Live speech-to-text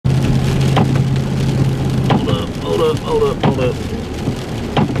hold up.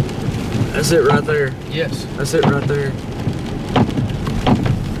 That's it right there. Yes. That's it right there.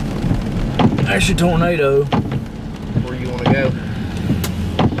 That's your tornado. Where you want to go?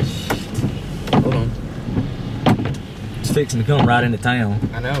 Hold on. It's fixing to come right into town.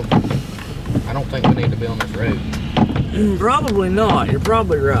 I know. I don't think we need to be on this road. Probably not. You're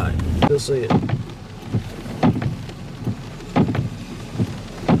probably right. You'll see it.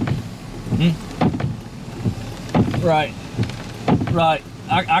 Right. Right.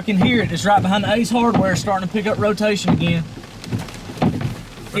 I can hear it. It's right behind the Ace Hardware, starting to pick up rotation again.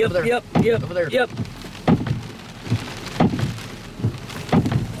 Right over there. Yep. Over there. Yep.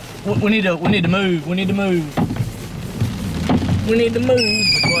 We need to move. We need to move. We need to move.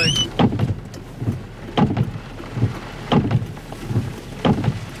 Which way?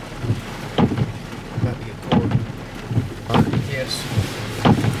 About to get cord. Yes.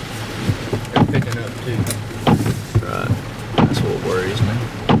 They're picking up too. Right. That's what worries me.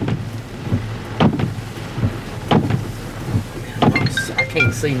 I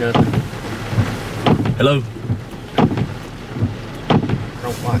can't see nothing. Hello. I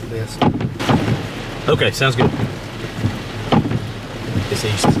don't like this. Okay, sounds good. It's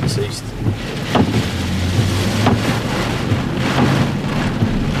east. It's east.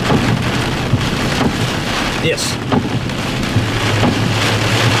 Yes.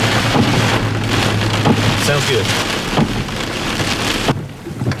 Sounds good.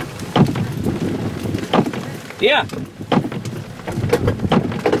 Yeah.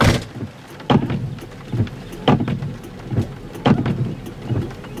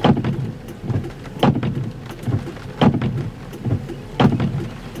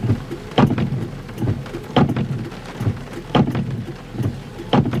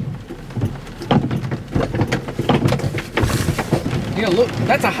 Yeah, look,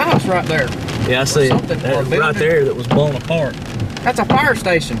 that's a house right there. Yeah, I see it. Something, That, or a building. right there that was blown apart. That's a fire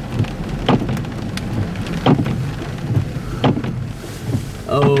station.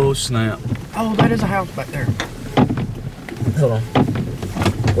 Oh, snap. Oh, that is a house back there. Hold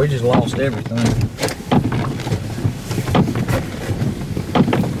on. We just lost everything.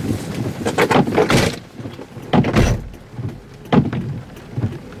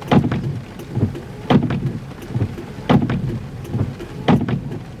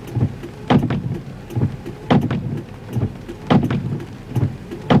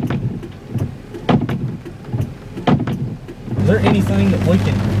 Is there anything that we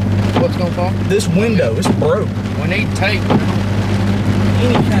can... What's gonna fall? This window is broke. We need tape.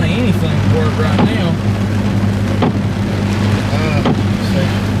 Any kind of anything to work right now.